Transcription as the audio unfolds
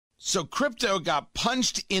So crypto got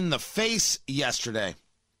punched in the face yesterday,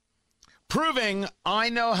 proving I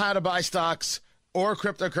know how to buy stocks or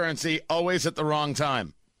cryptocurrency always at the wrong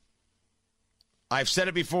time. I've said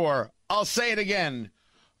it before. I'll say it again.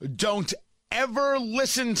 Don't ever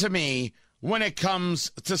listen to me when it comes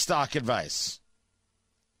to stock advice.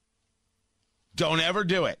 Don't ever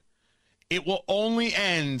do it. It will only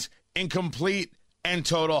end in complete and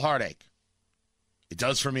total heartache. It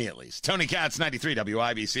does for me, at least. Tony Katz, 93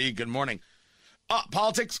 WIBC. Good morning.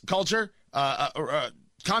 Politics, culture,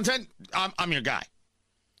 content, I'm your guy.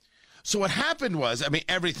 So what happened was,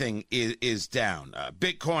 everything is down.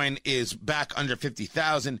 Bitcoin is back under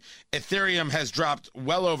 50,000. Ethereum has dropped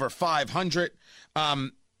well over 500.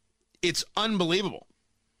 It's unbelievable.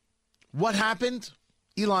 What happened?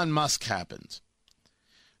 Elon Musk happened.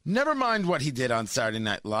 Never mind what he did on Saturday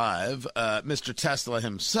Night Live. Mr. Tesla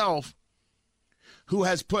himself, who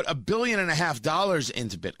has put $1.5 billion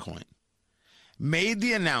into Bitcoin, made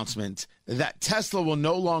the announcement that Tesla will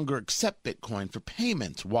no longer accept Bitcoin for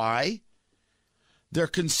payment. Why? They're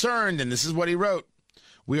concerned, and this is what he wrote,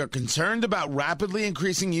 "We are concerned about rapidly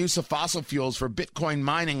increasing use of fossil fuels for Bitcoin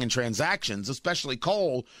mining and transactions, especially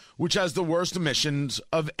coal, which has the worst emissions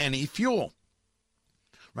of any fuel."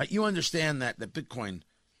 Right? You understand that Bitcoin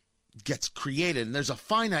gets created, and there's a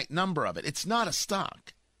finite number of it. It's not a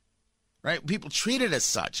stock. Right? People treat it as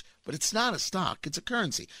such, but it's not a stock. It's a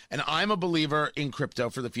currency. And I'm a believer in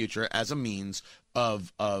crypto for the future as a means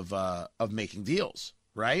of making deals,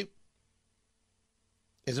 right?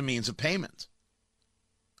 As a means of payment.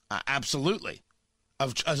 Absolutely.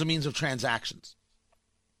 As a means of transactions.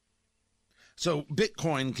 So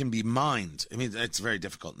Bitcoin can be mined. It's very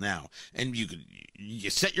difficult now. And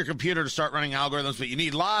you set your computer to start running algorithms, but you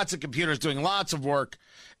need lots of computers doing lots of work.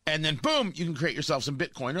 And then, boom, you can create yourself some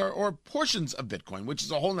Bitcoin or portions of Bitcoin, which is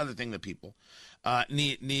a whole other thing that people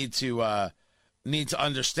need to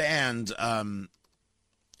understand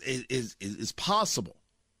is possible,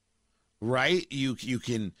 right? You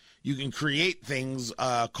can create things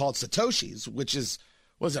called Satoshis, which is,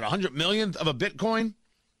 was it 100 millionth of a Bitcoin,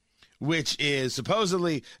 which is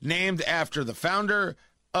supposedly named after the founder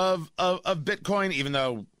of Bitcoin, even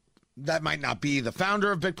though that might not be the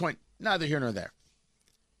founder of Bitcoin. Neither here nor there.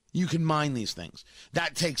 You can mine these things.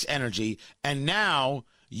 That takes energy. And now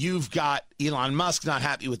you've got Elon Musk not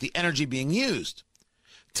happy with the energy being used.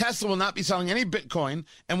 Tesla will not be selling any Bitcoin,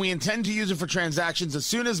 and we intend to use it for transactions as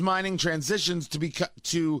soon as mining transitions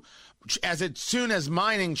to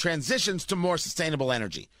more sustainable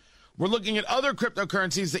energy. We're looking at other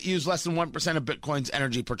cryptocurrencies that use less than 1% of Bitcoin's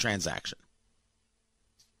energy per transaction.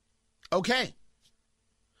 Okay.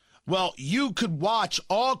 Well, you could watch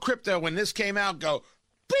all crypto when this came out go,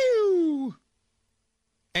 pew,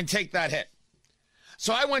 and take that hit.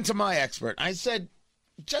 So I went to my expert. I said,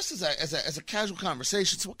 just as a casual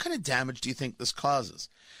conversation, so what kind of damage do you think this causes?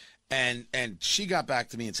 And she got back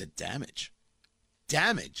to me and said, damage?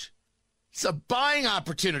 It's a buying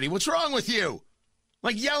opportunity. What's wrong with you?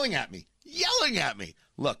 Like yelling at me.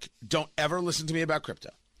 Look, don't ever listen to me about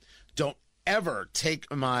crypto. Don't ever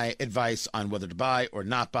take my advice on whether to buy or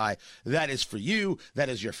not buy. That is for you. That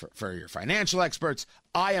is for your financial experts.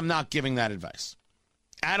 I am not giving that advice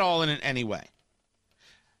at all in any way.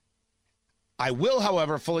 I will,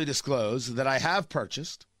 however, fully disclose that I have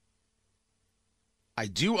purchased, I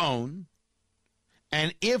do own,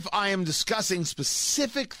 and if I am discussing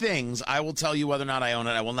specific things, I will tell you whether or not I own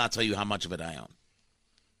it. I will not tell you how much of it I own.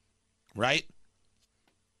 Right?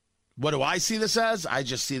 What do I see this as? I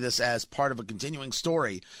just see this as part of a continuing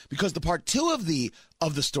story, because the part two of the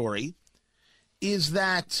story is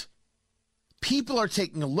that people are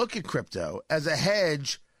taking a look at crypto as a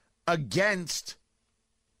hedge against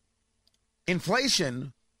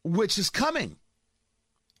inflation, which is coming.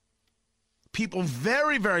 People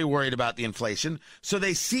very, very worried about the inflation, so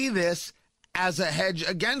they see this as a hedge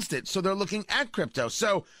against it. So they're looking at crypto.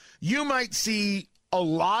 So you might see a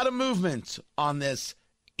lot of movement on this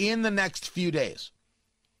in the next few days.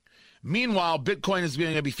 Meanwhile, Bitcoin is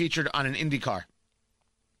going to be featured on an IndyCar.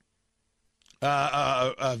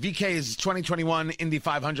 VK's 2021 Indy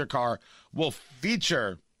 500 car will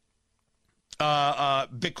feature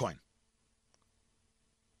Bitcoin.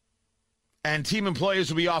 And team employees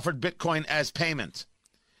will be offered Bitcoin as payment.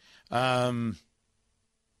 I'm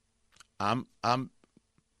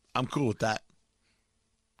cool with that.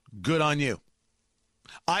 Good on you.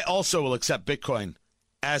 I also will accept Bitcoin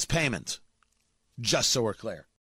as payment, just so we're clear.